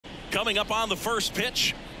Coming up on the first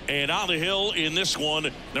pitch. And on the hill in this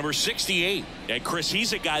one, number 68. And Chris,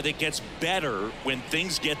 he's a guy that gets better when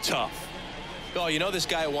things get tough. Oh, you know this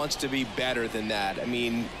guy wants to be better than that. I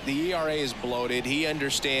mean, the ERA is bloated. He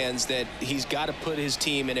understands that he's got to put his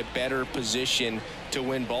team in a better position to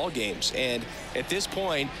win ball games. And at this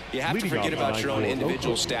point, you have to forget about your own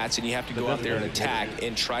individual stats, and you have to go out there and attack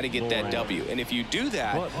and try to get that W. And if you do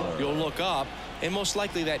that, you'll look up, and most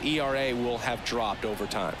likely that ERA will have dropped over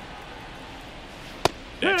time.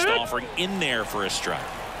 Next offering in there for a strike.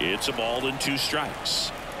 It's a ball and 2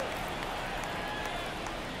 strikes.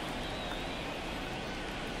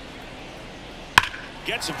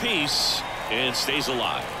 Gets a piece and stays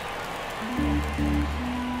alive.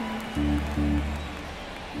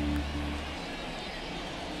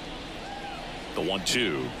 The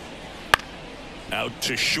 1-2. Out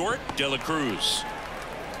to short, De La Cruz.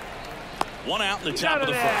 1 out in the top of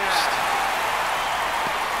the first.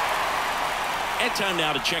 And time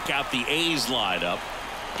now to check out the A's lineup.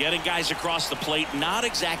 Getting guys across the plate, not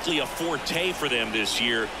exactly a forte for them this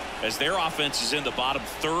year, as their offense is in the bottom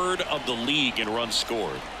 1/3 of the league in runs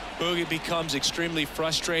scored. Boog, it becomes extremely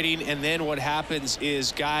frustrating, and then what happens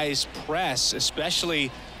is guys press, especially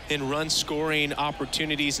in run scoring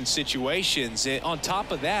opportunities and situations. And on top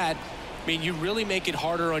of that, I mean, you really make it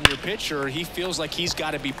harder on your pitcher. He feels like he's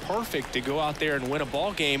got to be perfect to go out there and win a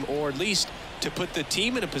ball game, or at least to put the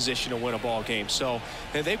team in a position to win a ball game. So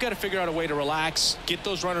they've got to figure out a way to relax, get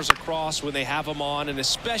those runners across when they have them on, and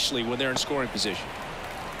especially when they're in scoring position.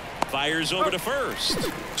 Fires over to first.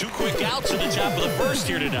 2 quick outs in the top of the first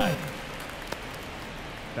here tonight.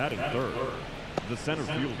 Batting third, the center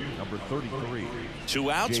fielder, number 33.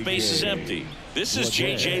 2 outs, base is empty. This is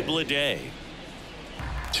J.J. Bleday.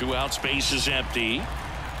 2 outs, base is empty.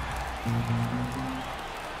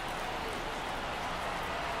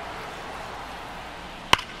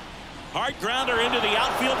 Hard grounder into the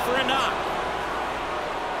outfield for a knock.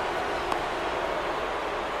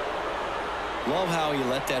 Love how he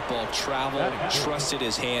let that ball travel, trusted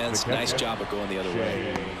his hands. Nice job of going the other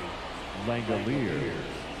way. Langoliers.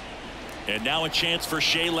 And now a chance for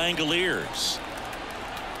Shea Langoliers.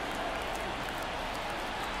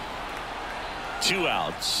 2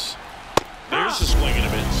 outs. There's the swing and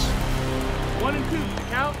a miss. 1 and 2.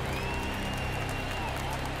 Count.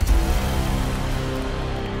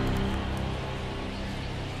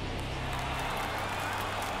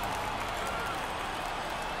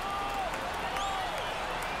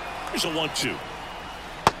 Here's a 1-2.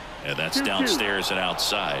 And that's downstairs and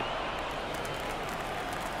outside.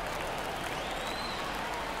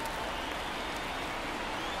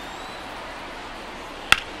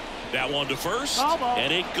 That one to first,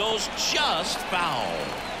 and it goes just foul.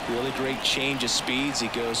 Really great change of speeds. He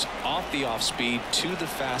goes off the off speed to the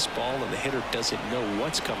fastball, and the hitter doesn't know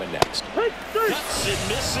what's coming next. Cuts and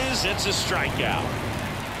misses. It's a strikeout.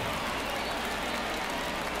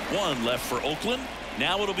 1 left for Oakland.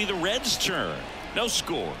 Now it'll be the Reds' turn. No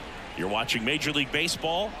score. You're watching Major League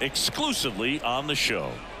Baseball exclusively on the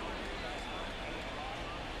show.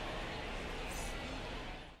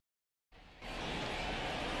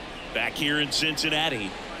 Back here in Cincinnati,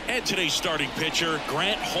 and today's starting pitcher,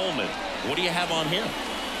 Grant Holman. What do you have on him?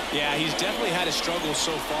 Yeah, he's definitely had a struggle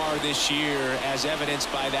so far this year, as evidenced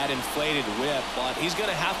by that inflated whip, but he's going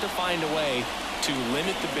to have to find a way to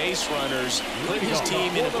limit the base runners, put his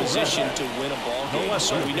team in a position to win a ball game.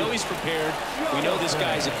 So we know he's prepared. We know this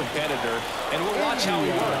guy's a competitor, and we'll watch how he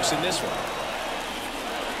works in this one.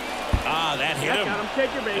 Ah, that hit him.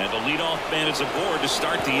 And the leadoff man is aboard to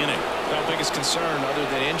start the inning. Our biggest concern, other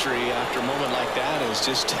than injury after a moment like that, is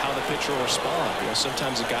just how the pitcher will respond. You know,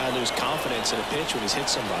 sometimes a guy loses confidence in a pitch when he's hit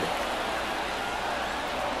somebody.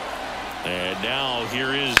 And now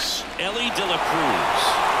here is Ellie De La Cruz.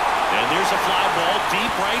 And there's a fly ball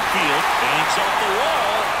deep right field. Banks off the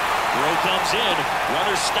wall. Throw comes in.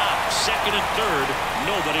 Runner stopped. Second and third.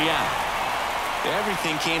 Nobody out.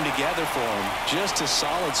 Everything came together for him. Just a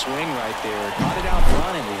solid swing right there. Caught it out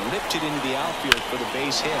front and ripped it into the outfield for the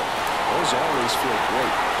base hit. Those always feel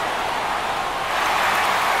great.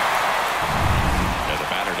 And the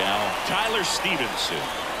batter now, Tyler Stevenson.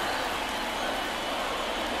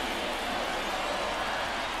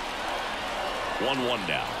 One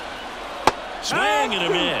now. Swing and a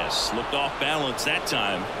miss. Looked off balance that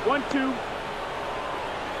time. 1-2.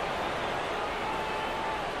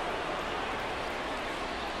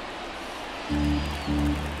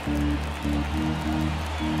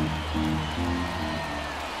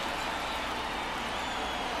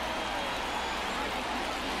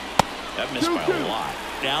 That missed by a lot.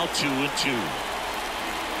 Now 2-2.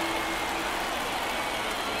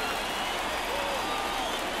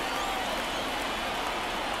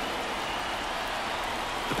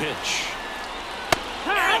 The pitch.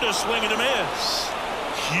 And a swing and a miss.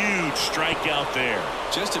 Huge strikeout there.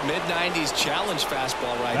 Just a mid-90s challenge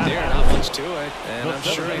fastball right there. Not much to it. And I'm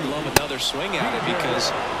sure he'd love another swing at it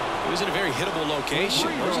because it was in a very hittable location.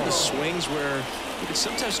 Those are the swings where you can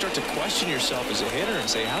sometimes start to question yourself as a hitter and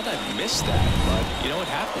say, how did I miss that? But, you know, it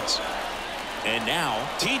happens. And now,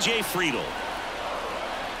 T.J. Friedl.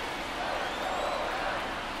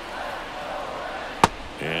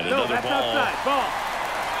 And No, another that's ball. outside. Ball.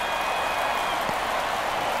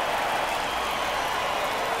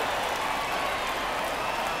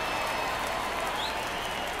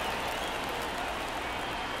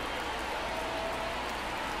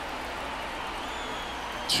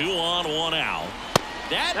 Two on, one out.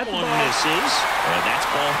 That's one ball. misses. And that's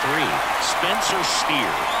ball 3. Spencer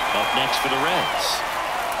Steer up next for the Reds.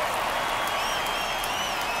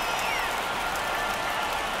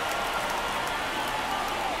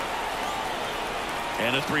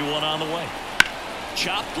 And a 3-1 on the way.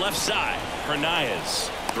 Chopped left side. Hernandez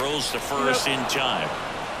throws to first in time.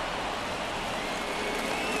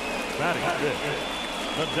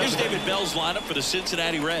 Here's David Bell's lineup for the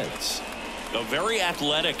Cincinnati Reds. A very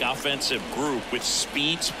athletic offensive group with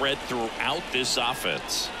speed spread throughout this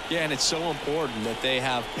offense. Yeah, and it's so important that they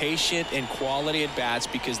have patient and quality at bats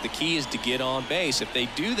because the key is to get on base. If they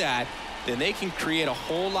do that, then they can create a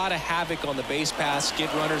whole lot of havoc on the base paths,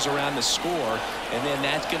 get runners around the score, and then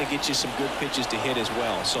that's going to get you some good pitches to hit as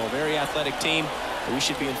well. So a very athletic team. We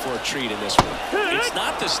should be in for a treat in this one. It's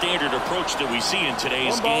not the standard approach that we see in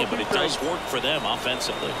today's game, but it does work for them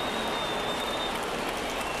offensively.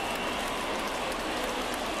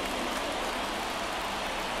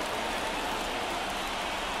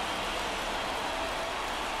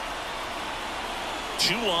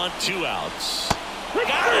 Two on, 2 outs. Got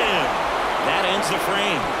him. That ends the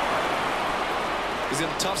frame. He's in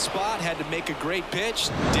a tough spot, had to make a great pitch,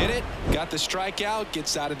 did it, got the strikeout,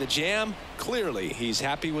 gets out of the jam. Clearly, he's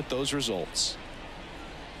happy with those results.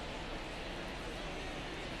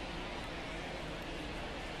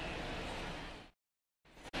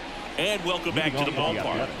 And welcome back to the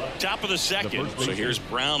ballpark. Top of the second. So here's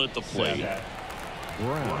Brown at the plate.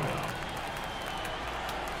 Brown.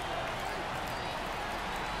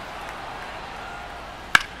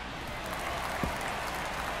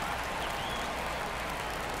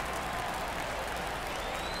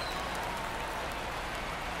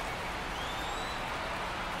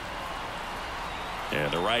 And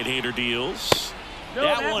the right-hander deals.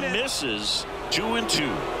 That one misses.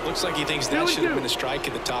 2-2. Looks like he thinks that should have been a strike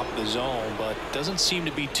at the top of the zone, but doesn't seem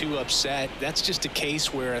to be too upset. That's just a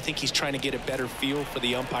case where I think he's trying to get a better feel for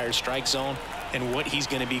the umpire's strike zone and what he's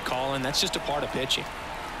going to be calling. That's just a part of pitching.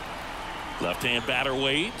 Left-hand batter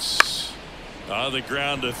waits. On the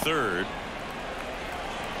ground to third.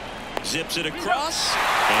 Zips it across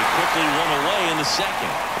and quickly one away in the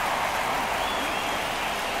second.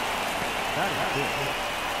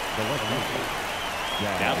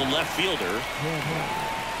 Now the left fielder.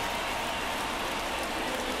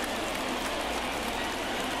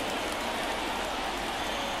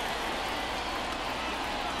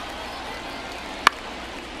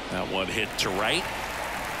 That one hit to right.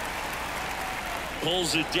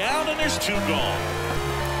 Pulls it down, and there's 2 gone.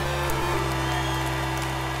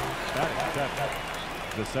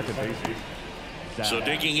 The second baseman. So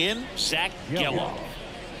digging in, Zach Geloff.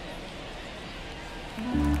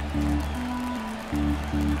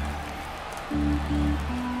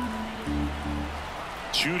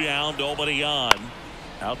 Two down, nobody on.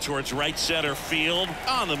 Out towards right center field.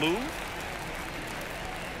 On the move.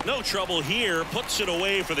 No trouble here. Puts it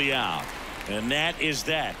away for the out. And that is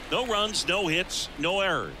that. No runs, no hits, no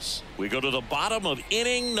errors. We go to the bottom of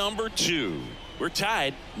inning number 2. We're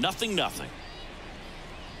tied 0-0.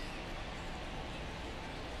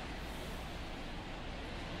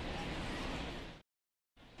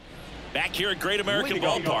 Back here at Great American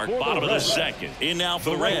Ballpark, bottom of the second. In now for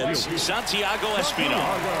the Reds, Santiago Espinal.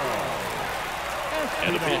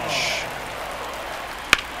 And the pitch.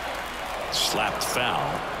 Slapped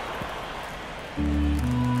foul.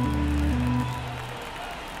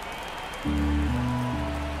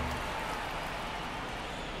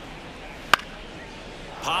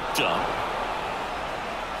 Popped up.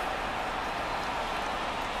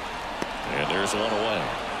 And there's one away.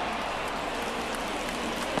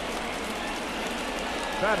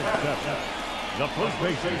 The first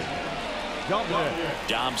baseman,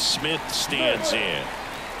 Dom Smith stands in.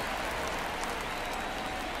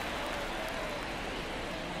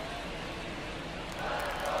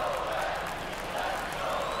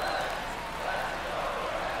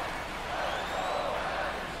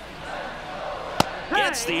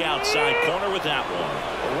 Gets the outside corner with that one.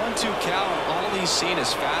 A 1-2 count. All he's seen is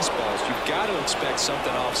fastballs. You've got to expect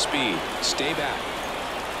something off speed. Stay back.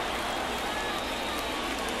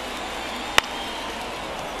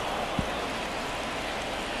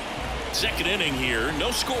 Second inning here,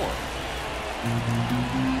 no score.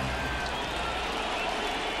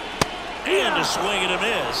 And a swing and a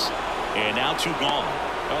miss. And now 2 gone.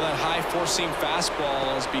 Well, that high four-seam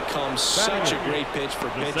fastball has become such a great pitch for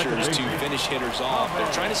pitchers to finish hitters off.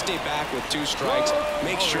 They're trying to stay back with 2 strikes,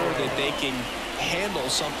 make sure that they can handle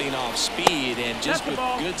something off speed, and just with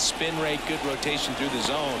good spin rate, good rotation through the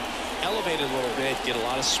zone, elevate it a little bit, get a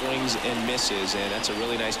lot of swings and misses, and that's a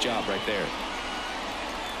really nice job right there.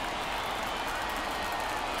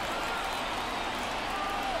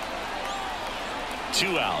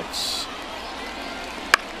 Two outs.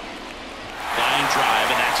 Line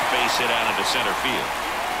drive, and that's a base hit out into center field.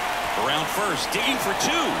 Around first, digging for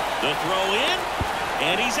 2. The throw in,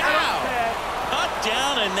 and he's out. Cut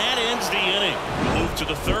down, and that ends the inning. Move to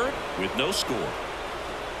the third with no score.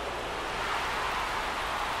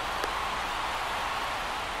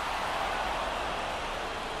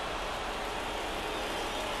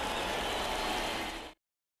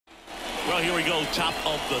 Well, here we go, top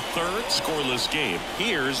of the third, scoreless game.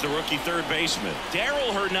 Here's the rookie third baseman,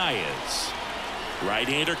 Darryl Hernandez.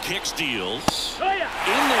 Right-hander kicks, deals. In there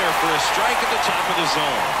for a strike at the top of the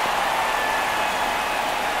zone.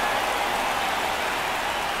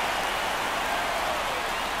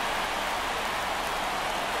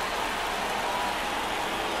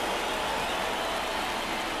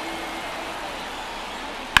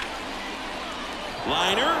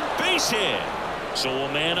 Liner, base hit. So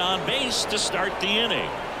a man on base to start the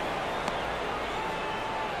inning.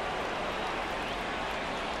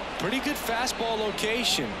 Pretty good fastball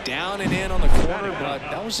location, down and in on the corner, but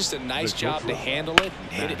that was just a nice job to handle it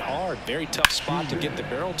and hit it hard. Very tough spot to get the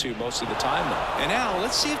barrel to most of the time, though. And now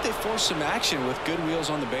let's see if they force some action with good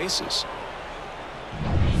wheels on the bases.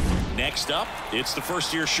 Next up, it's the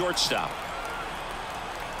first-year shortstop.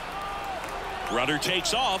 Runner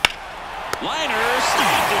takes off. Liner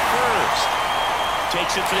snagged at first.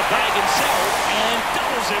 Takes it to the bag himself and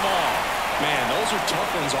doubles him off. Man, those are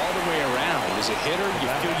tough ones all the way around. As a hitter, you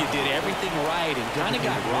feel you did everything right and kind of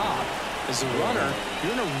got robbed. As a runner,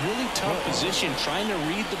 you're in a really tough position trying to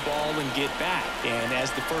read the ball and get back. And as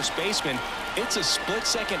the first baseman, it's a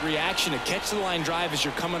split-second reaction to catch the line drive as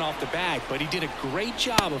you're coming off the bag. But he did a great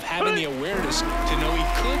job of having the awareness to know he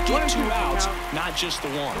could get 2 outs, not just the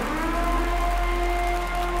 1.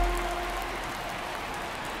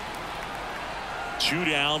 2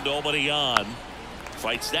 down, nobody on.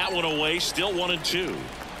 Fights that one away, still 1-2.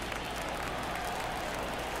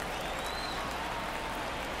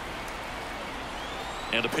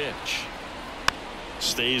 And a pitch.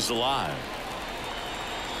 Stays alive.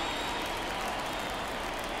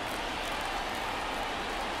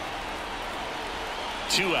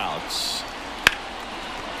 Two outs.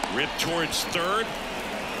 Ripped towards third.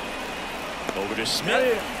 Over to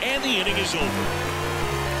Smith, and the inning is over.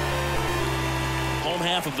 Home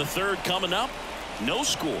half of the third coming up. No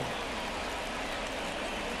score.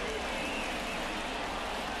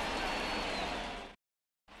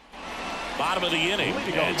 Bottom of the inning,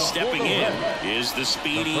 and stepping in is the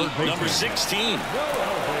speedy number 16.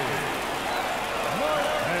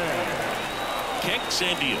 Kicks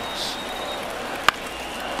and deals.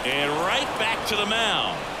 And right back to the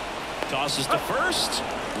mound. Tosses to first.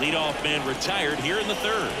 Leadoff man retired here in the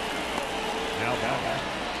third. Now back.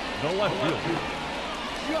 The left field.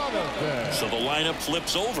 So the lineup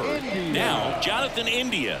flips over. Now Jonathan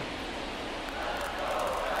India.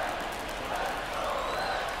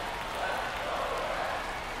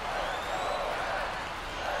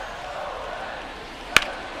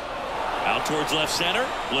 Out towards left center.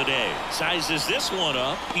 Lede sizes this one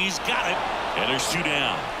up. He's got it. And there's 2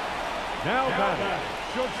 down. Now batting,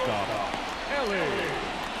 shortstop,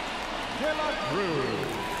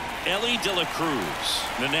 Ellie De La Cruz,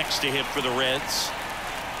 the next to hit for the Reds.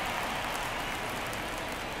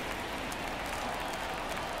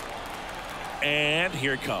 And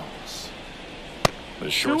here it comes.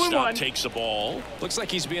 The shortstop takes the ball. Looks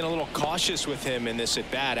like he's being a little cautious with him in this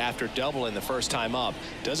at bat after doubling the first time up.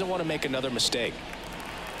 Doesn't want to make another mistake.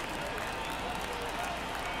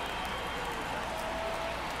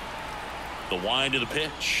 The wind of the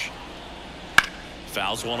pitch.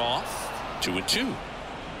 Fouls one off. 2-2.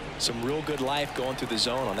 Some real good life going through the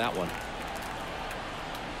zone on that one.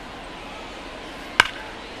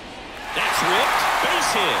 That's ripped.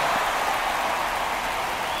 Base hit.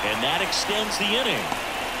 And that extends the inning.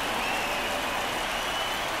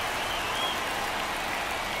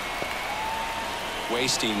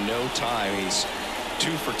 wasting no time. He's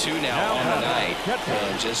 2 for 2 now on the night,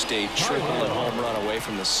 and just a triple and home run away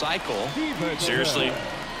from the cycle. Seriously,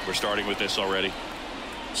 we're starting with this already.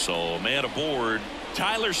 So man aboard,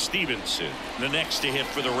 Tyler Stevenson, the next to hit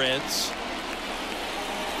for the Reds.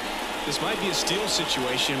 This might be a steal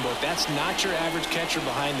situation, but that's not your average catcher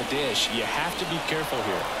behind the dish. You have to be careful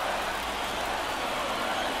here.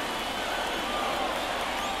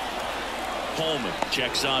 Holman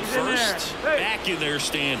checks on first. Back in there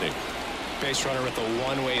standing. Base runner with a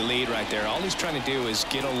one-way lead right there. All he's trying to do is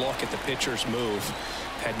get a look at the pitcher's move.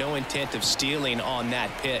 Had no intent of stealing on that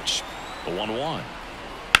pitch. The 1-1.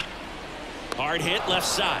 Hard hit left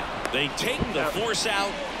side. They take the force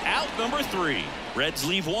out. Out number 3. Reds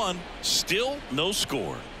leave 1. Still no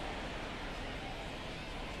score.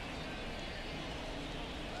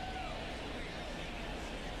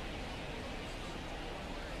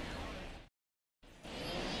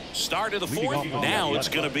 Start of the 4th. Now it's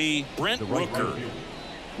going to be Brent Rooker.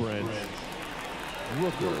 Brent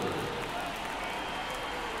Rooker.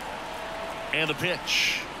 And the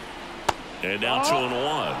pitch. And down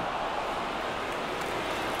 2-1.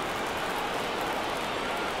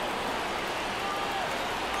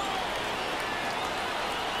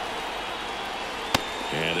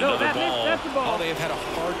 And another ball. Oh, they have had a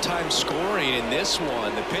hard time scoring in this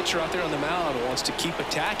one. The pitcher out there on the mound wants to keep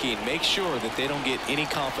attacking, make sure that they don't get any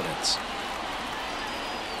confidence.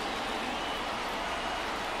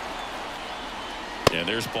 And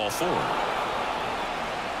there's ball 4.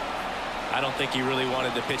 I don't think he really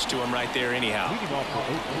wanted to pitch to him right there anyhow.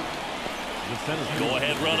 Go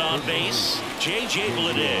ahead run on base. J.J.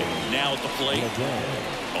 Bleday now at the plate.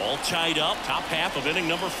 All tied up. Top half of inning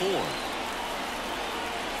number 4.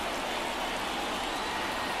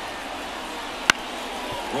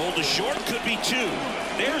 Rolled to short, could be 2.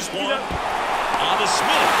 There's 1. On to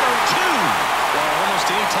Smith. 2. Well, almost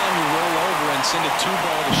any time you roll over and send a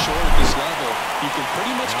 2-ball to short at this level, you can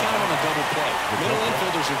pretty much count on a double play. Middle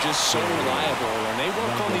infielders are just so reliable, and they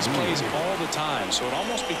work on these plays all the time, so it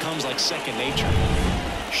almost becomes like second nature.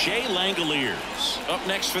 Shea Langoliers up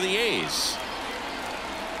next for the A's.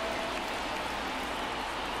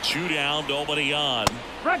 2 down, nobody on.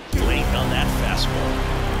 Late on that fastball.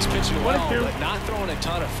 He's pitching well, but not throwing a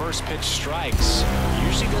ton of first pitch strikes.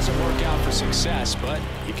 Usually doesn't work out for success, but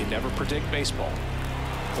you can never predict baseball.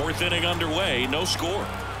 4th inning underway, no score.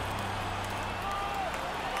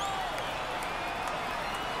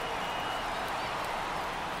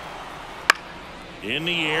 In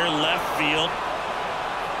the air, left field.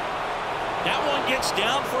 That one gets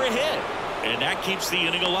down for a hit, and that keeps the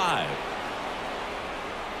inning alive.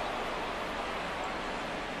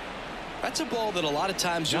 That's a ball that a lot of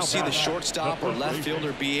times you'll see the shortstop or left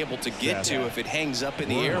fielder be able to get to if it hangs up in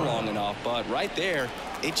the air long enough. But right there,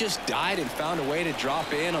 it just died and found a way to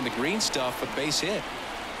drop in on the green stuff for the base hit.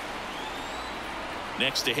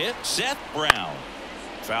 Next to hit, Seth Brown.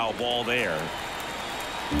 Foul ball there.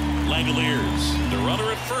 Langoliers, the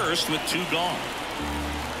runner at first with 2 gone.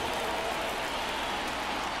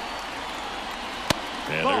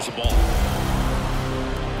 And there's a ball.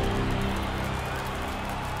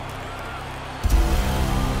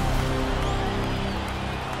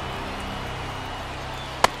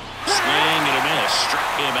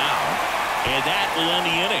 Him out, and that will end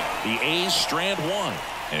the inning. The A's strand 1,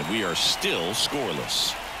 and we are still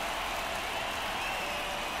scoreless.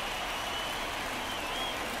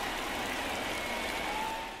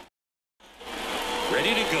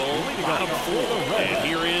 Ready to go, bottom 4, and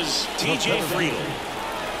here is T.J. Friedl.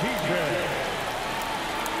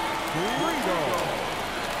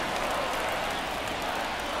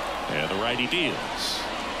 And the righty deals.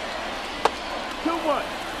 2-1.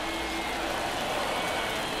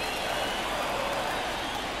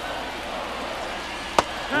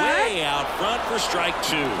 Way out front for strike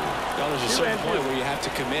 2. Well, there's a certain point where you have to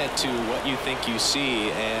commit to what you think you see,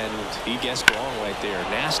 and he guessed wrong right there.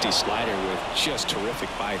 Nasty slider with just terrific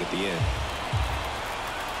bite at the end.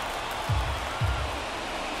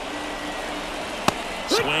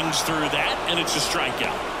 Swings through that, and it's a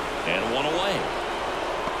strikeout. And 1 away.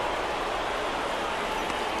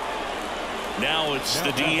 Now it's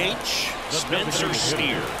the DH, Spencer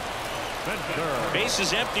Steer. Base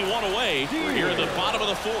is empty, 1 away. We're here at the bottom of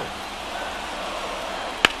the 4th.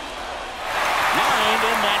 Lined,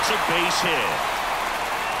 and that's a base hit.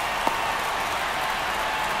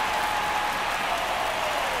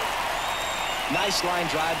 Nice line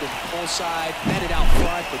drive to the pull side, met it out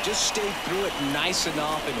front, but just stayed through it nice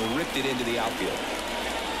enough and ripped it into the outfield.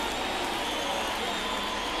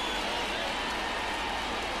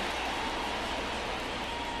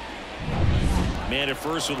 Man at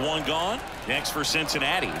first with one gone. Next for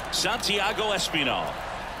Cincinnati, Santiago Espinal.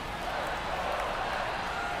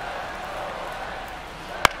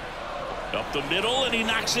 Up the middle, and he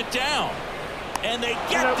knocks it down. And they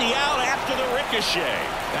get the out after the ricochet.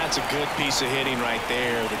 That's a good piece of hitting right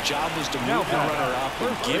there. The job was to move the runner up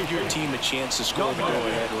and give your team a chance to score the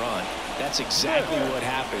go-ahead run. That's exactly what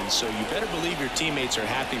happened, so you better believe your teammates are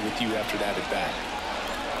happy with you after that at bat.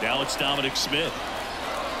 Now it's Dominic Smith.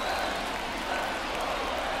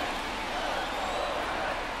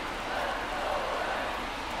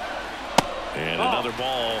 And another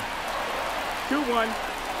ball. 2-1.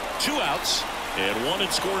 2 outs and 1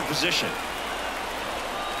 in scoring position.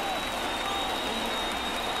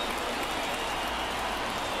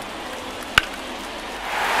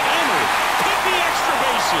 Hammered. Hit the extra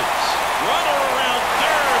bases. Runner around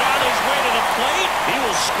third on his way to the plate. He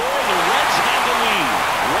will score. The Reds have the lead.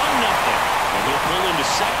 1-0. And he'll pull into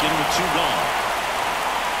second with 2 gone.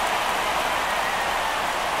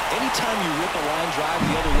 Anytime you rip a line drive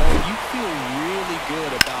the other way, you feel really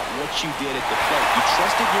good about what you did at the plate. You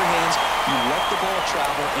trusted your hands, you let the ball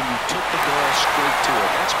travel, and you took the ball straight to it.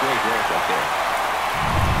 That's great work right there.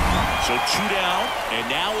 So 2 down, and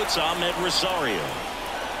now it's Ahmed Rosario.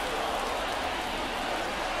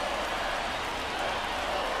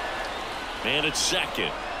 Man at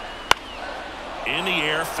second. In the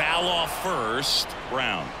air, foul off first.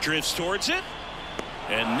 Brown drifts towards it,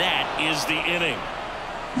 and that is the inning.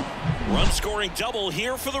 Run-scoring double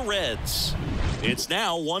here for the Reds. It's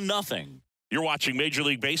now 1-0. You're watching Major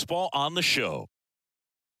League Baseball on the show.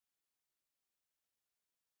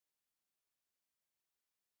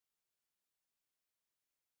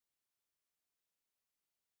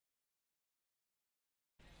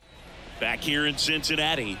 Back here in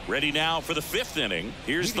Cincinnati, ready now for the 5th inning.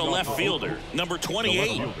 Here's the left fielder, number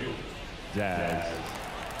 28. Jazz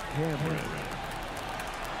Cameron.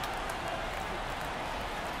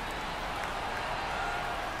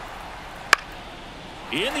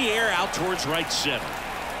 In the air, out towards right center.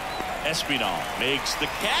 Espinal makes the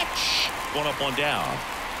catch. 1 up, 1 down.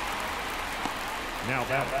 Now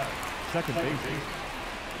that second baseman.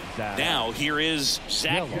 Now here is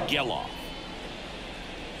Zach Geloff.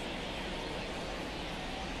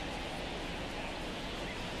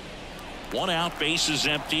 One out, bases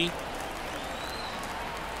empty.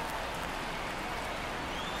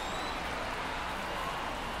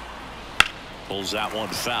 Pulls that one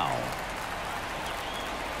foul.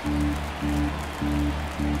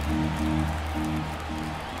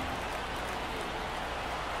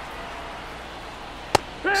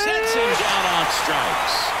 Sets him down on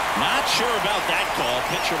strikes. Not sure about that call.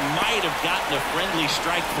 Pitcher might have gotten a friendly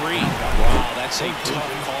strike 3. Wow, that's a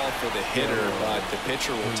tough call for the hitter, but the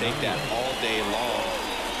pitcher will take that all day long.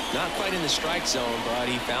 Not quite in the strike zone, but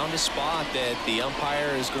he found a spot that the umpire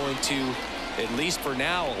is going to, at least for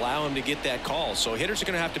now, allow him to get that call. So hitters are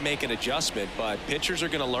going to have to make an adjustment, but pitchers are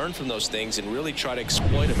going to learn from those things and really try to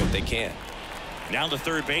exploit them if they can. Now the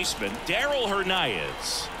third baseman, Darryl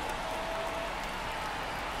Hernandez.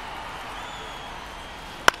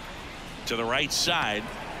 To the right side.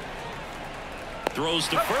 Throws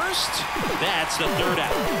to first. That's the 3rd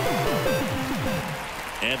out.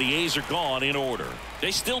 And the A's are gone in order.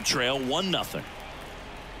 They still trail 1-0.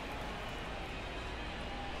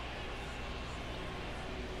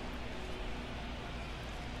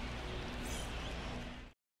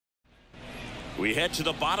 We head to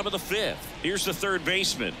the bottom of the 5th. Here's the third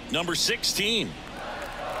baseman, number 16.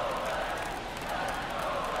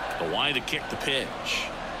 The line to kick the pitch.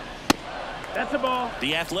 That's a ball.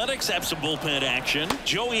 The Athletics have some bullpen action.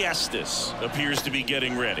 Joey Estes appears to be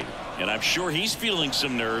getting ready, and I'm sure he's feeling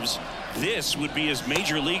some nerves. This would be his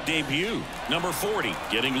major league debut. Number 40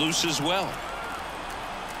 getting loose as well.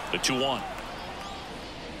 The 2-1.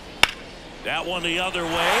 That one the other way.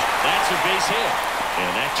 That's a base hit,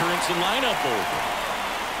 and that turns the lineup over.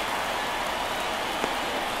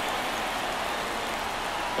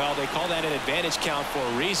 Well, they call that an advantage count for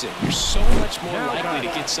a reason. You're so much more likely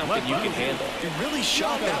to get something you can handle. He really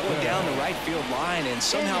shot that one down the right field line and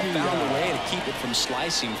somehow found a way to keep it from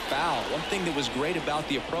slicing foul. One thing that was great about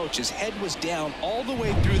the approach, his head was down all the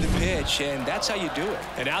way through the pitch, and that's how you do it.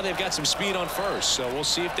 And now they've got some speed on first, so we'll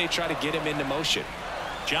see if they try to get him into motion.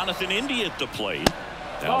 Jonathan India at the plate.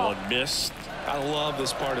 That one missed. I love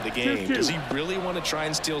this part of the game. Does he really want to try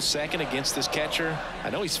and steal second against this catcher?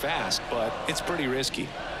 I know he's fast, but it's pretty risky.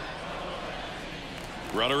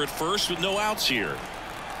 Runner at first with no outs here.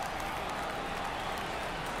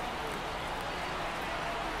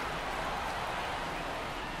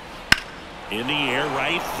 In the air,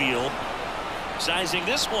 right field. Sizing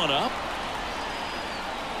this one up.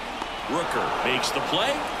 Rooker makes the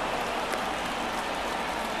play.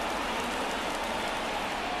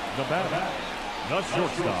 The batter, the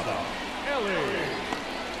shortstop, Ellie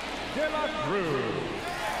De La Cruz.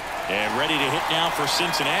 And ready to hit now for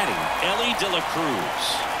Cincinnati, Ellie De La Cruz.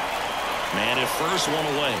 Man at first, one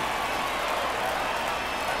away.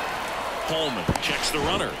 Coleman checks the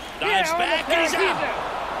runner, dives back, and he's out.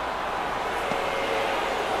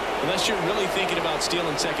 Unless you're really thinking about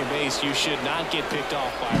stealing second base, you should not get picked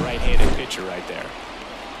off by a right-handed pitcher right there.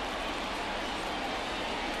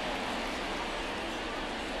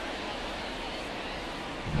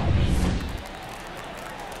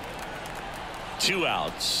 Two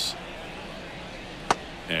outs.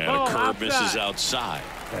 And a curve misses outside.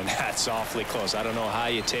 And that's awfully close. I don't know how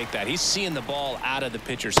you take that. He's seeing the ball out of the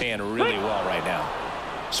pitcher's hand really well right now.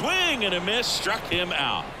 Swing and a miss, struck him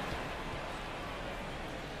out.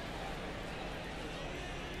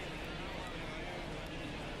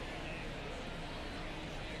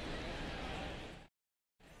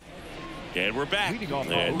 And we're back.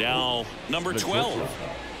 And now number 12.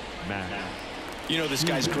 You know, this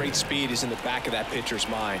guy's great speed is in the back of that pitcher's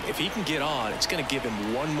mind. If he can get on, it's going to give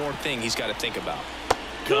him one more thing he's got to think about.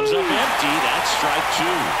 Comes up empty. That's strike two.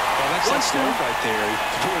 Well, that's that stuff right there. He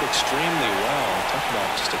threw it extremely well. Talk about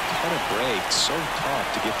just a ton of breaks. So tough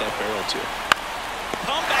to get that barrel to.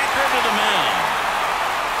 Comebacker to the mound.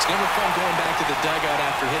 It's never fun going back to the dugout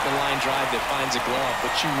after hitting a line drive that finds a glove, but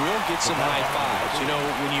you will get some high fives. You know,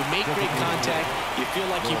 when you make great contact, you feel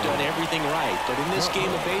like you've done everything right. But in this game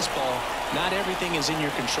of baseball, not everything is in your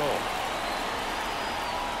control.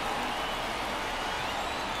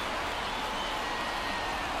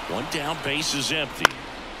 One down, base is empty.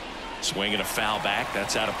 Swinging a foul back.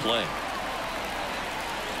 That's out of play.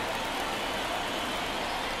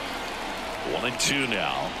 1-2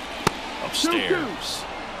 now. Upstairs.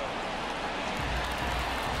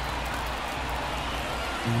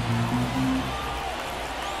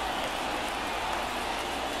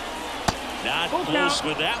 Not close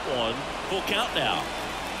with that one. Full count now.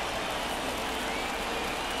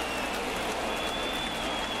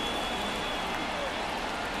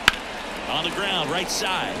 On the ground, right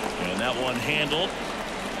side. And that one handled.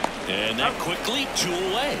 And that quickly 2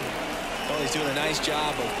 away. Well, he's doing a nice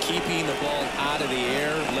job of keeping the ball out of the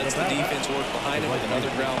air. Lets the defense work behind him with another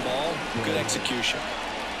ground ball. Good execution.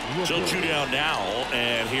 So 2 down now.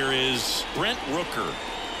 And here is Brent Rooker.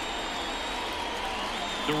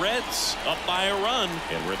 The Reds up by a run.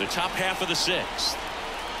 And we're in the top half of the 6th.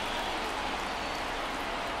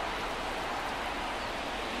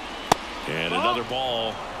 And another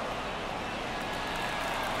ball.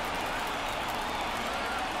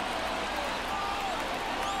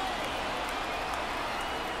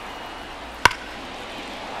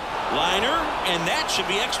 Liner, and that should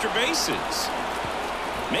be extra bases.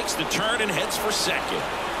 Makes the turn and heads for second.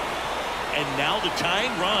 And now the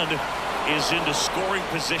tying run is into scoring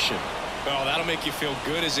position. Oh, that'll make you feel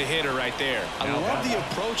good as a hitter right there. I love the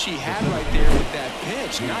approach he had right there with that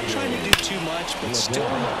pitch. Not trying to do too much, but still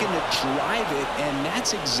looking to drive it, and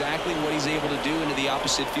that's exactly what he's able to do into the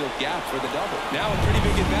opposite field gap for the double. Now a pretty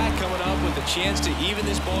big at bat coming up with a chance to even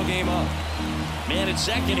this ball game up. Man at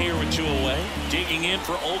second here with 2 away. Digging in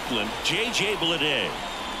for Oakland, J.J. Bleday.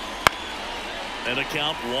 And a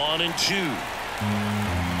count 1-2.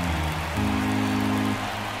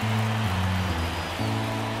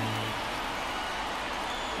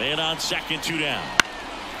 Man on second, 2 down.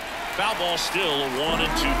 Foul ball still a 1-2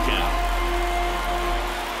 count.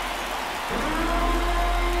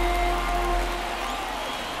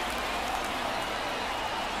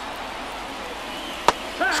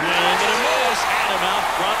 Swing and a miss. Had him out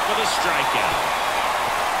front for the strikeout.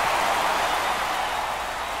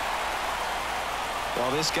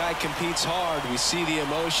 Well, this guy competes hard. We see the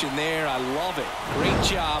emotion there. I love it. Great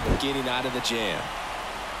job of getting out of the jam.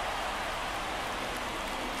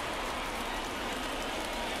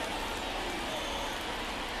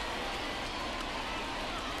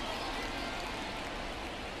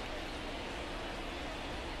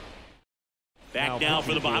 Back now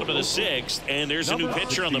for the bottom of the 6th, and there's a new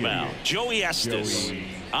pitcher on the mound. Joey Estes,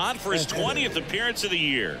 on for his 20th appearance of the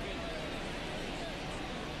year.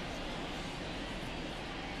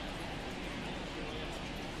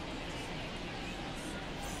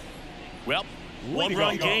 Well,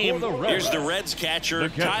 1-run game. Here's the Reds catcher,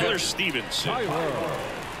 Tyler Stevenson.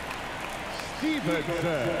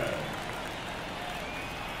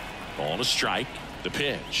 On a strike, the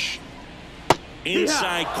pitch.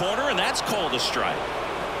 Inside corner, and that's called a strike.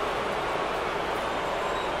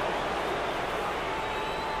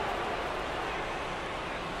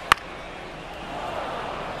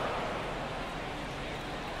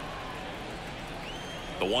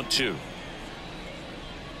 1-2.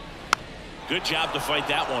 Good job to fight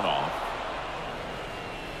that one off.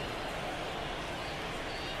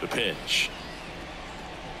 The pitch.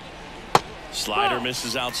 Slider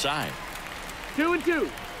misses outside. 2-2.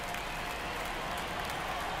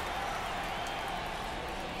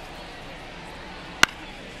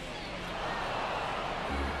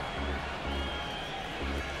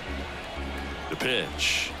 The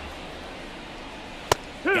pitch.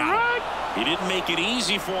 Got it. He didn't make it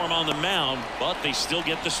easy for him on the mound, but they still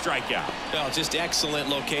get the strikeout. Well, just excellent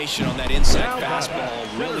location on that inside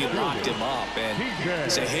fastball. Really locked him up. And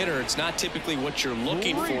as a hitter, it's not typically what you're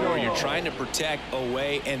looking for. You're trying to protect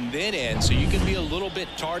away and then in, so you can be a little bit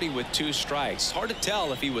tardy with 2 strikes. Hard to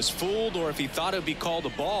tell if he was fooled or if he thought it would be called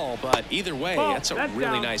a ball, but either way, that's a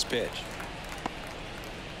really nice pitch.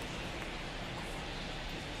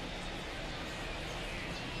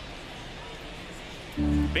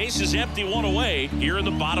 Base is empty, 1 away here in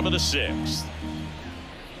the bottom of the 6th.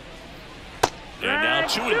 And now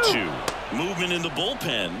 2-2. Movement in the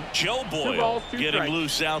bullpen. Joe Boyle getting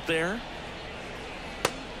loose out there.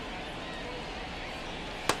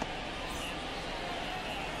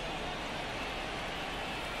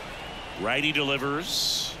 Righty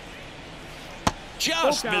delivers.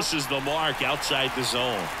 Just misses the mark outside the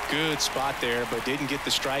zone. Good spot there, but didn't get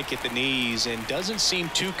the strike at the knees and doesn't seem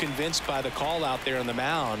too convinced by the call out there on the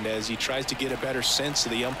mound as he tries to get a better sense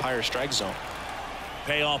of the umpire strike zone.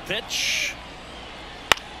 Payoff pitch.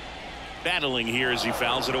 Battling here as he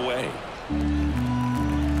fouls it away.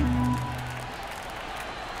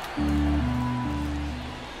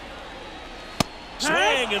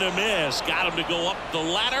 Swing and a miss. Got him to go up the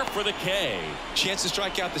ladder for the K. Chance to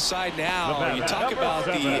strike out the side now. You talk about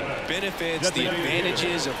the benefits, the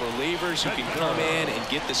advantages of relievers who can come in and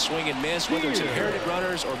get the swing and miss, whether it's inherited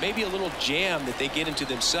runners or maybe a little jam that they get into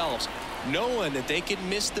themselves. Knowing that they can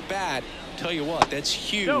miss the bat, tell you what, that's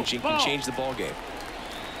huge and can change the ball game.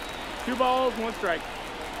 2 balls, 1 strike.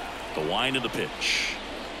 The wind of the pitch.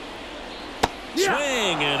 Swing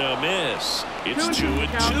and a miss. It's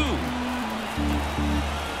 2-2.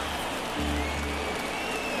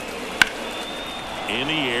 In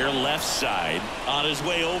the air, left side, on his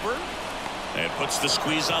way over, and puts the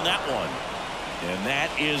squeeze on that one. And that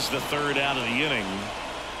is the 3rd out of the inning.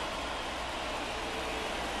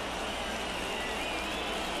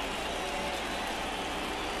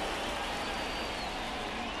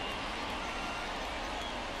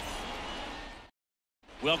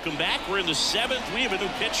 Welcome back. We're in the 7th. We have a new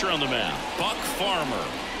pitcher on the mound, Buck Farmer.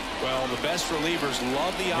 Well, the best relievers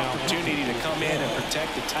love the opportunity to come in and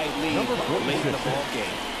protect a tight lead late in the ball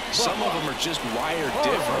game. Some of them are just wired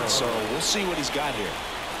different, so we'll see what he's got here.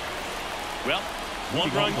 Well,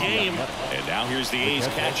 1-run game, and now here's the A's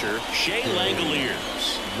catcher, Shea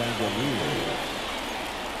Langoliers.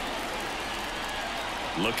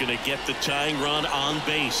 Looking to get the tying run on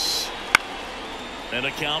base. And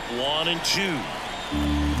a count 1-2.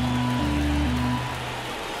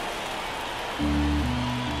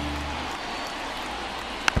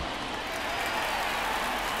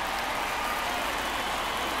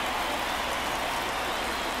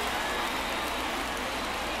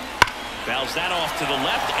 Fouls that off to the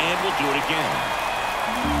left, and we'll do it again.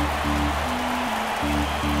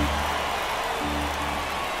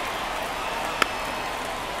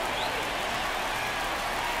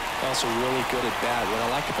 Also really good at bat. What I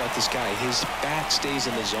like about this guy, his bat stays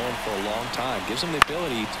in the zone for a long time. Gives him the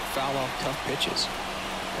ability to foul off tough pitches.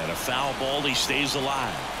 And a foul ball, he stays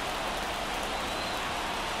alive.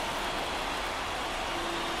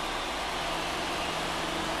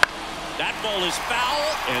 That ball is foul,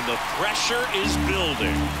 and the pressure is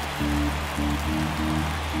building.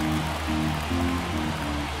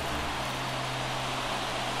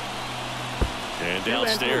 And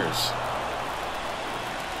downstairs.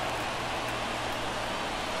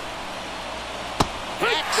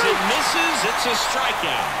 Hits and misses. It's a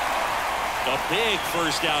strikeout. A big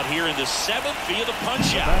first out here in the 7th via the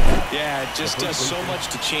punch-out. Yeah, it just does so much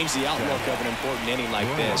to change the outlook of an important inning like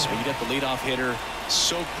this. When you got the leadoff hitter,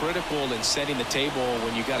 so critical in setting the table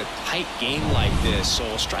when you got a tight game like this. So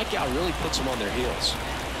a strikeout really puts them on their heels.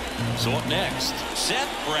 So up next, Seth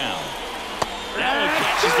Brown. That one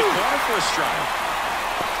catches the corner for a strike.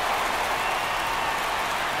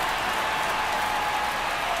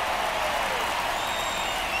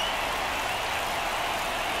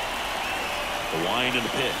 The wind and the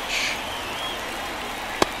pitch.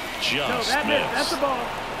 Just missed. That's the ball.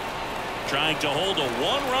 Trying to hold a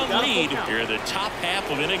 1-run lead here in the top half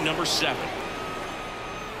of inning number 7.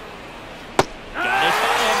 Got it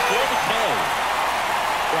for the K.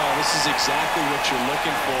 Well, This is exactly what you're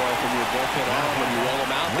looking for from your bullpen arm when you roll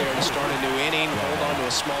them out there to start a new inning, hold on to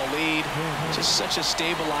a small lead. Just such a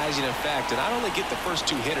stabilizing effect. And not only get the first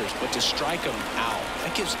 2 hitters, but to strike them out.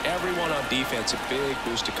 That gives everyone on defense a big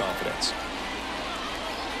boost of confidence.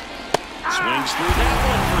 Swings through that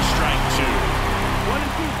one for strike 2. 1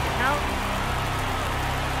 and 2, count.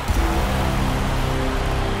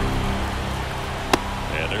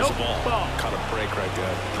 And there's a ball. Caught a break right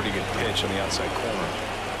there. Pretty good pitch on the outside corner.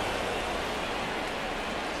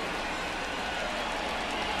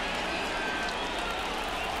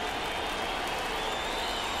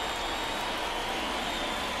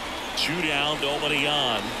 Two down, nobody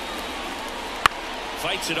on.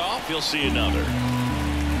 Fights it off. He'll see another.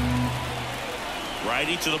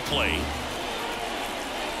 Righty to the plate.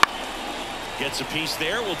 Gets a piece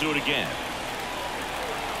there. We'll do it again.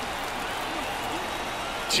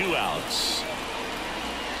 2 outs.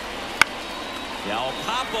 Now a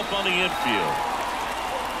pop up on the infield.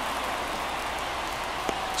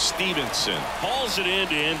 Stevenson hauls it in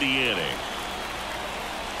to end the inning.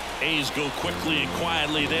 A's go quickly and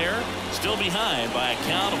quietly there. Still behind by a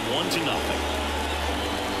count of 1-0.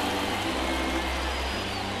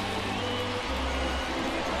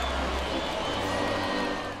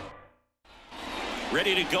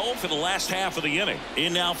 Ready to go for the last half of the inning.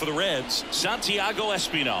 In now for the Reds, Santiago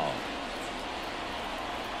Espinal.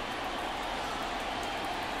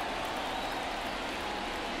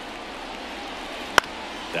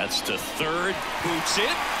 That's to third. Boots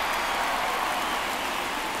it.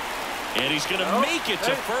 And he's going to make it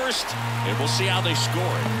to first. And we'll see how they score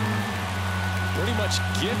it. Pretty much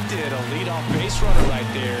gifted a leadoff base runner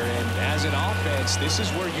right there. And as an offense, this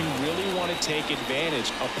is where you really want to take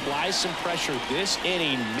advantage. Apply some pressure this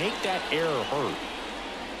inning. Make that error hurt.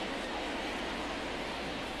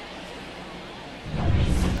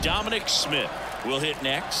 Dominic Smith will hit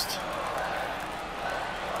next.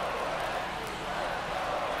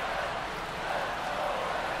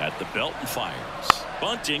 At the belt and fires.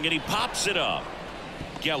 Bunting, and he pops it up.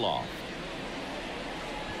 Geloff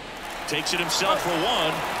takes it himself for 1.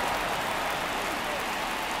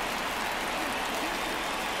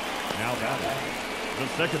 Now batting, the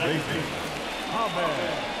second baseman,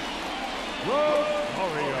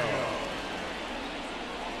 Rosario.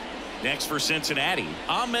 Next for Cincinnati,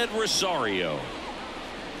 Ahmed Rosario.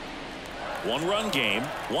 1-run game,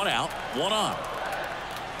 1 out, 1 on.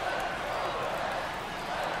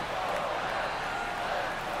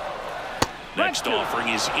 Next offering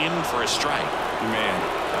is in for a strike. Man,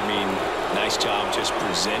 I mean, nice job just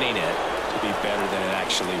presenting it to be better than it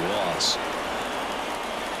actually was.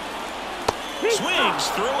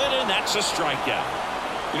 Swings through it, and that's a strikeout.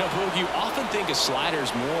 You know, Boog, you often think of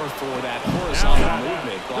sliders more for that horizontal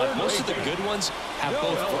movement, but most of the good ones have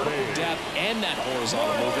both vertical depth and that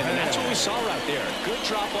horizontal movement, and that's what we saw right there. Good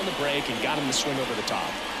drop on the break and got him to swing over the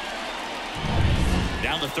top.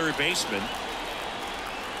 Down the third baseman.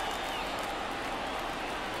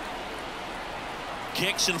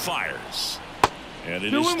 Kicks and fires. And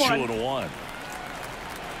it is 2-1.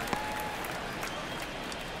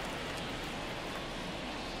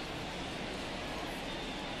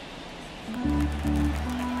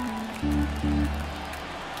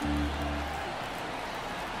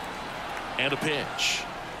 And a pitch.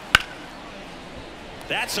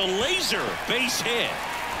 That's a laser base hit.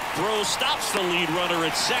 Throw stops the lead runner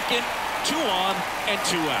at second. 2 on and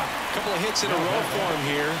 2 out. A couple of hits in a row for him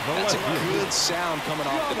here. That's a good sound coming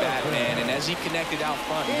off the bat, man. And as he connected out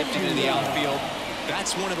front and lifted into the outfield,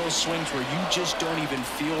 that's one of those swings where you just don't even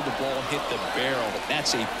feel the ball hit the barrel.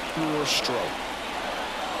 That's a pure stroke.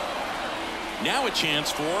 Now a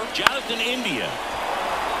chance for Jonathan India.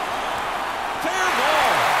 Fair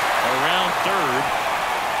ball. Around third.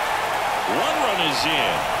 1 run is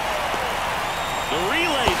in. The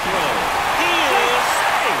relay throw. He is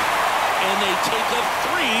safe. And they take a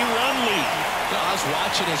 3-run lead. You know, I was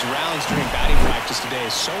watching his rounds during batting practice today.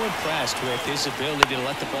 So impressed with his ability to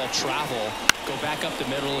let the ball travel, go back up the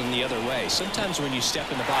middle and the other way. Sometimes when you step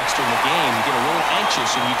in the box during the game, you get a little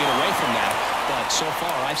anxious and you get away from that. But so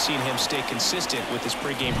far, I've seen him stay consistent with his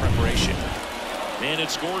pregame preparation. Man in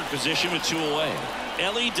scoring position with 2 away.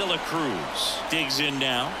 Ellie De La Cruz digs in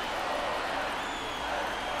now.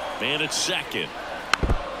 Man at second.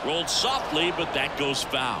 Rolled softly, but that goes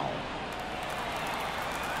foul.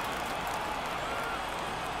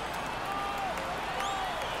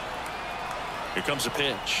 Here comes a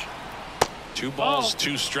pitch. 2 balls,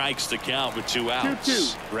 2 strikes to count with 2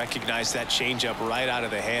 outs. 2-2. Recognize that changeup right out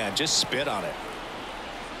of the hand. Just spit on it.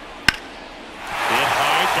 Hit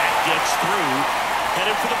hard. That gets through.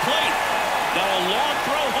 Headed for the plate. Now a long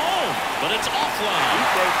throw home, but it's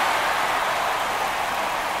offline.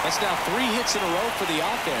 That's now 3 hits in a row for the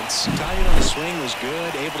offense. Timing on the swing was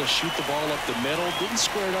good, able to shoot the ball up the middle. Didn't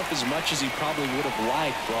square it up as much as he probably would have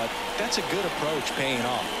liked, but that's a good approach paying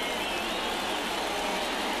off.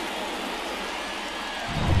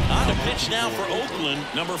 On to pitch now for Oakland,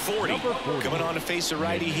 number 40. Coming on to face a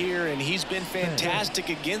righty here, and he's been fantastic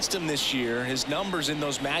against him this year. His numbers in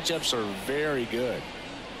those matchups are very good.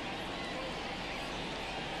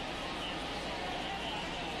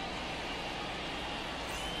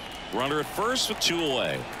 Runner at first with 2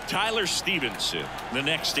 away. Tyler Stevenson, the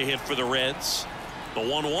next to hit for the Reds. The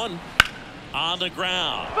 1-1 on the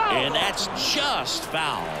ground, and that's just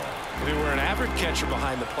foul. If he were an average catcher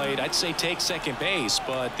behind the plate, I'd say take second base,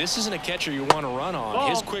 but this isn't a catcher you want to run on.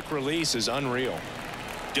 His quick release is unreal.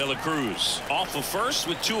 De La Cruz off of first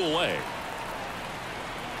with 2 away.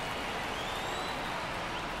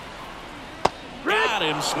 Got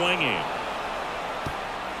him swinging.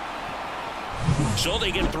 So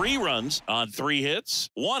they get 3 runs on 3 hits,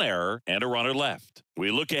 1 error, and a runner left.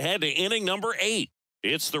 We look ahead to inning number 8.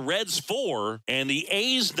 It's the Reds 4 and the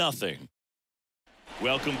A's nothing.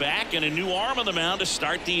 Welcome back, and a new arm on the mound to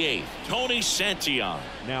start the 8th. Tony Santillan.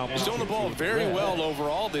 Now He's doing the ball very well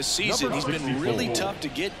overall this season. He's been really tough to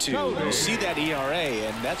get to. You see that ERA,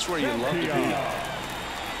 and that's where you love to be.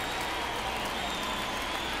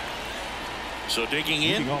 So digging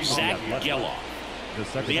in, Zach Geloff.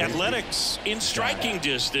 The Athletics in striking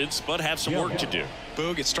distance, but have some work to do.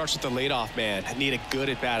 Boog, it starts with the leadoff man. I need a good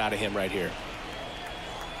at bat out of him right here.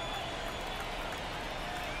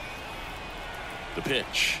 The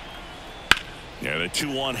pitch. Yeah, the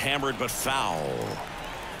 2-1 hammered but foul.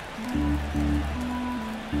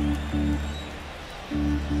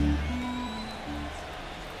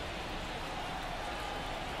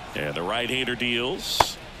 And the right-hander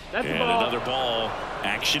deals. And another ball.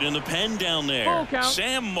 Action in the pen down there.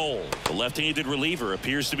 Sam Moll, the left-handed reliever,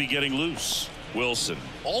 appears to be getting loose. Wilson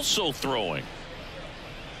also throwing.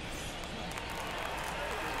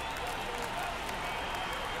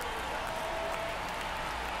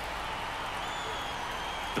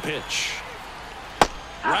 The pitch.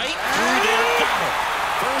 Right through there. Got it.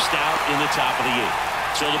 First out in the top of the 8th.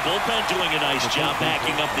 So the bullpen doing a nice job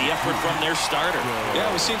backing up the effort from their starter.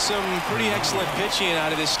 Yeah, we've seen some pretty excellent pitching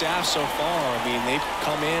out of this staff so far. I mean, they've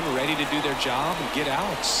come in ready to do their job and get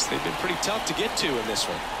outs. They've been pretty tough to get to in this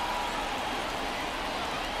one.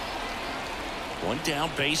 1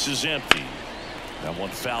 down, base is empty. That one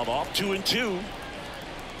fouled off. 2-2.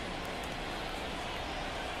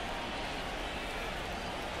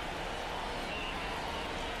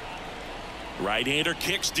 Right-hander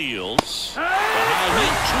kicks, deals. The high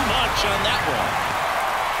hit, too much on that one.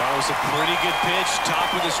 That was a pretty good pitch.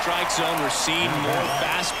 Top of the strike zone. We're seeing more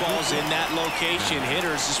fastballs in that location.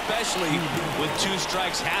 Hitters, especially with 2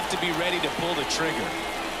 strikes, have to be ready to pull the trigger.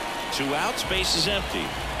 2 outs, base is empty.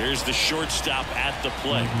 Here's the shortstop at the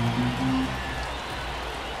plate.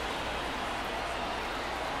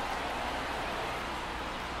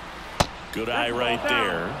 Good eye right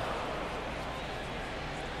there.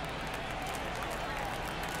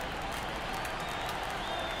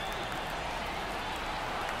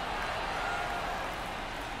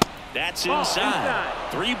 That's inside.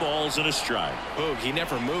 3 balls and a strike. Boog, he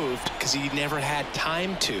never moved because he never had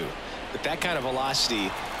time to. With that kind of velocity,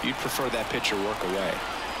 you'd prefer that pitcher work away.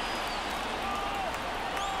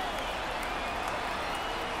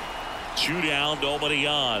 Two down, nobody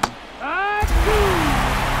on.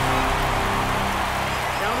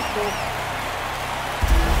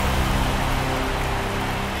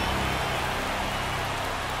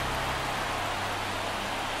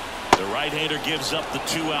 The right-hander gives up the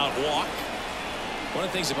 2-out walk. One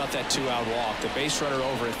of the things about that 2-out walk, the base runner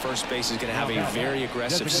over at first base is going to have a very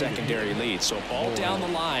aggressive secondary lead. So a ball down the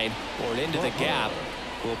line or into the gap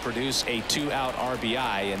will produce a 2-out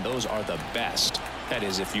RBI, and those are the best. That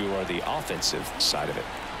is, if you are the offensive side of it.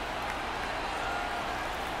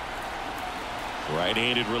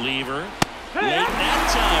 Right-handed reliever. Late that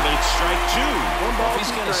time, and it's strike 2. If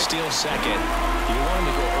he's going to steal second, you want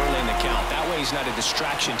him to go early in the count. That way he's not a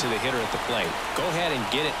distraction to the hitter at the plate. Go ahead and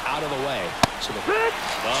get it out of the way. So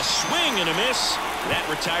a swing and a miss. That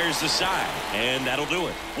retires the side, and that'll do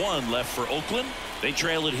it. 1 left for Oakland. They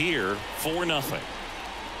trail it here 4-0.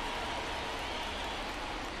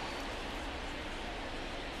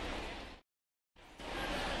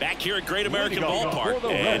 Back here at Great American Ballpark,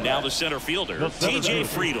 and now the center fielder, T.J.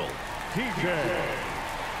 Friedl. T.J.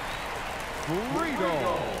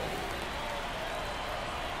 Friedl.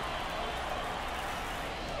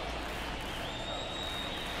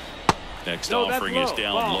 Next offering is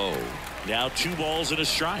down low. Now 2 balls and a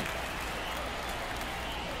strike.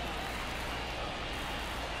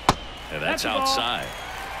 And that's outside.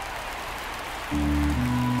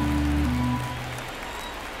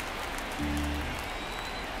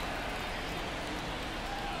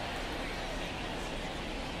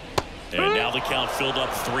 And now the count filled up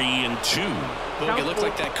 3-2. Look, it looked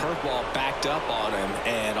like that curveball backed up on him,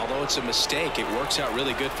 and although it's a mistake, it works out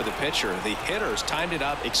really good for the pitcher. The hitter's timed it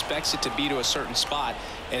up, expects it to be to a certain spot,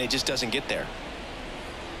 and it just doesn't get there.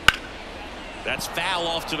 That's foul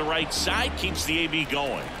off to the right side, keeps the AB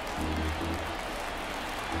going.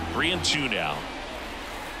 3-2 now.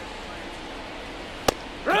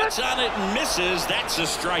 Cuts on it and misses. That's a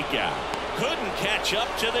strikeout. Couldn't catch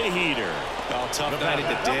up to the heater. Well, tough night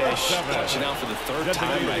at the dish. Touching out for the 3rd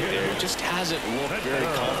time right there. Just hasn't looked very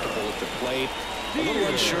comfortable at the plate. A little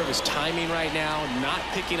unsure of his timing right now. Not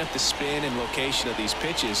picking up the spin and location of these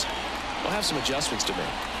pitches. We'll have some adjustments to make.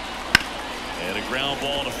 And a ground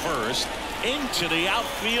ball to first. Into the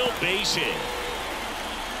outfield, base hit.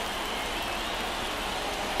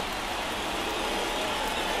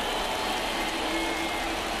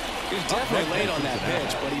 He was definitely late on that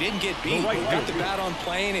pitch, but he didn't get beat. He got the bat on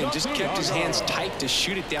plane and just kept his hands tight to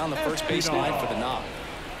shoot it down the first base line for the knock.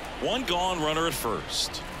 1 gone, runner at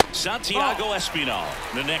first. Santiago Espinal,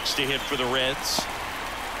 the next to hit for the Reds.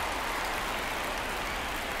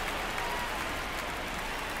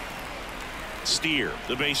 Steer,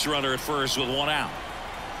 the base runner at first with 1 out.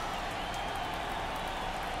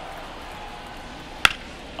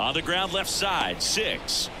 On the ground left side,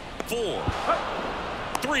 6, 4,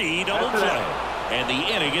 3, double play. And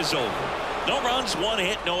the inning is over. No runs, 1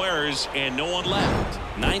 hit, no errors, and no one left.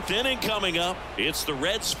 9th inning coming up. It's the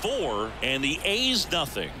Reds 4 and the A's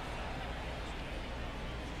nothing.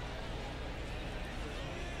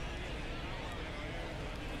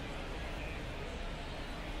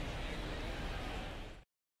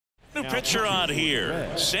 New pitcher on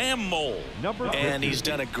here, Sam Mole. And he's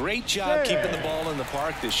done a great job keeping the ball in the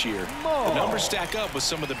park this year. The numbers stack up with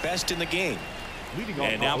some of the best in the game.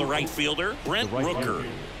 And now the right fielder, Brent Rooker.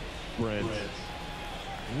 Brent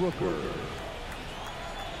Rooker.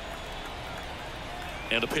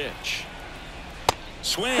 And a pitch.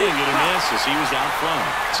 Swing and a miss as he was out front.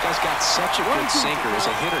 This guy's got such a good sinker. As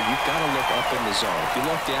a hitter, you've got to look up in the zone. If you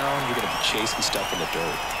look down, you're going to be chasing stuff in the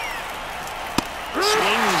dirt.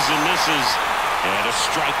 Swings and misses. And a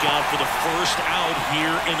strikeout for the first out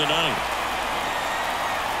here in the 9th.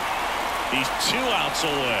 He's 2 outs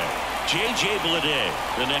away. J.J. Bleday,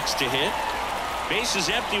 the next to hit. Base is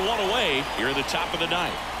empty, 1 away here at the top of the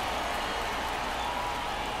 9th.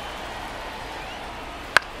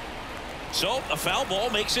 So a foul ball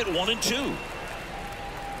makes it 1-2.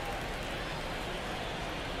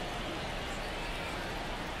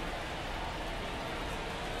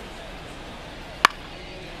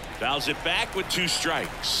 Fouls it back with 2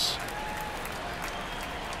 strikes.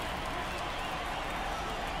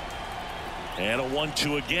 And a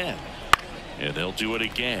 1-2 again. And they'll do it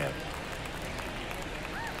again.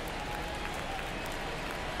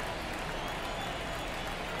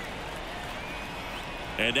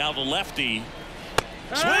 And now the lefty.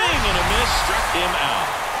 Swing and a miss, struck him out.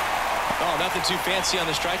 Oh, nothing too fancy on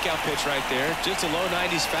the strikeout pitch right there. Just a low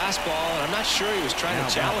 90s fastball, and I'm not sure he was trying to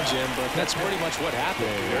challenge him, but that's pretty much what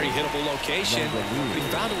happened. Very hittable location. But he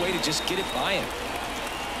found a way to just get it by him.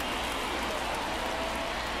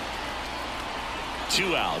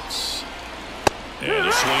 2 outs. And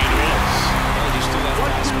a swing and miss. Well, he just threw that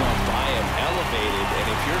fastball by him, elevated, and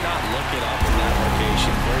if you're not looking up in that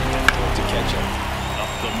location, very difficult to catch him.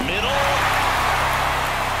 Up the middle.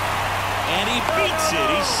 And he beats it.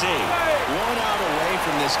 He's safe. 1 out away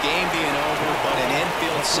from this game being over, but an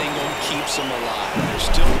infield single keeps them alive. They're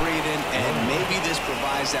still breathing, and maybe this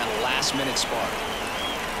provides that last-minute spark.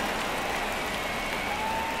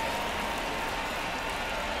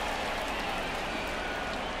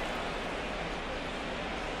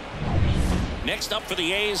 Next up for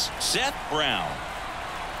the A's, Seth Brown.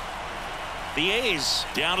 The A's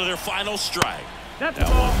down to their final strike. That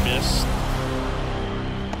one missed.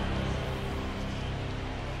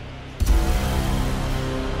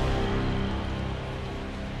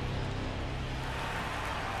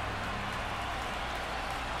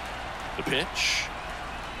 The pitch.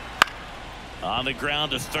 On the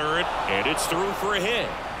ground to third, and it's through for a hit.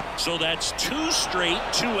 So that's 2 straight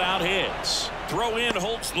 2-out hits. Throw in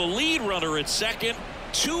holds the lead runner at second.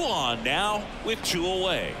 2 on now with 2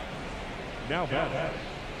 away. Now back,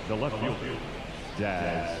 the left fielder,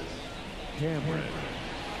 Daz Cameron.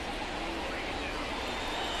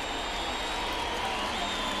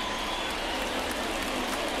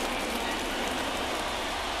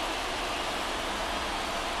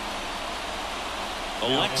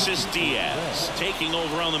 Alexis Diaz taking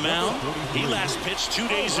over on the mound. He last pitched 2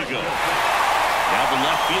 days ago. Now the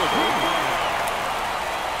left fielder.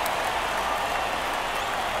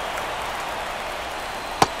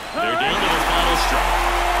 They're down to their final strike.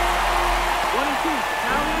 1-2.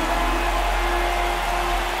 Count.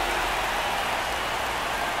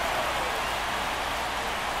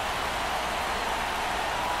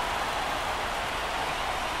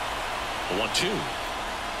 A 1-2.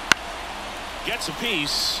 Gets a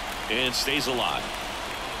piece and stays alive.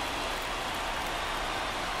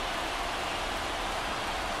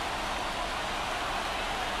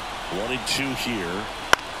 One and two here.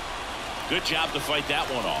 Good job to fight that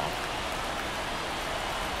one off.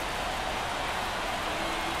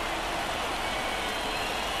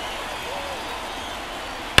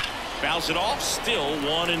 Fouls it off. Still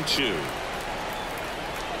 1-2.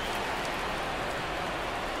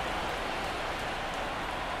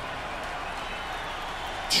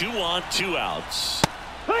 2 on, 2 outs.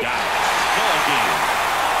 Got it. Ball game.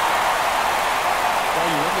 Well,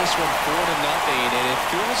 you win this one 4-0, and it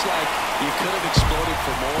feels like you could have exploded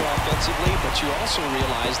for more offensively, but you also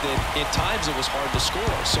realize that at times it was hard to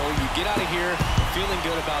score. So you get out of here feeling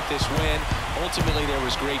good about this win. Ultimately, there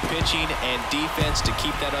was great pitching and defense to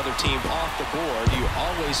keep that other team off the board. You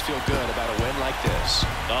always feel good about a win like this.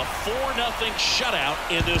 A 4-0 shutout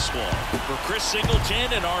in this one. For Chris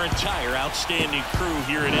Singleton and our entire outstanding crew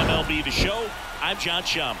here at MLB The Show, I'm John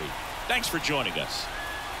Shambi. Thanks for joining us.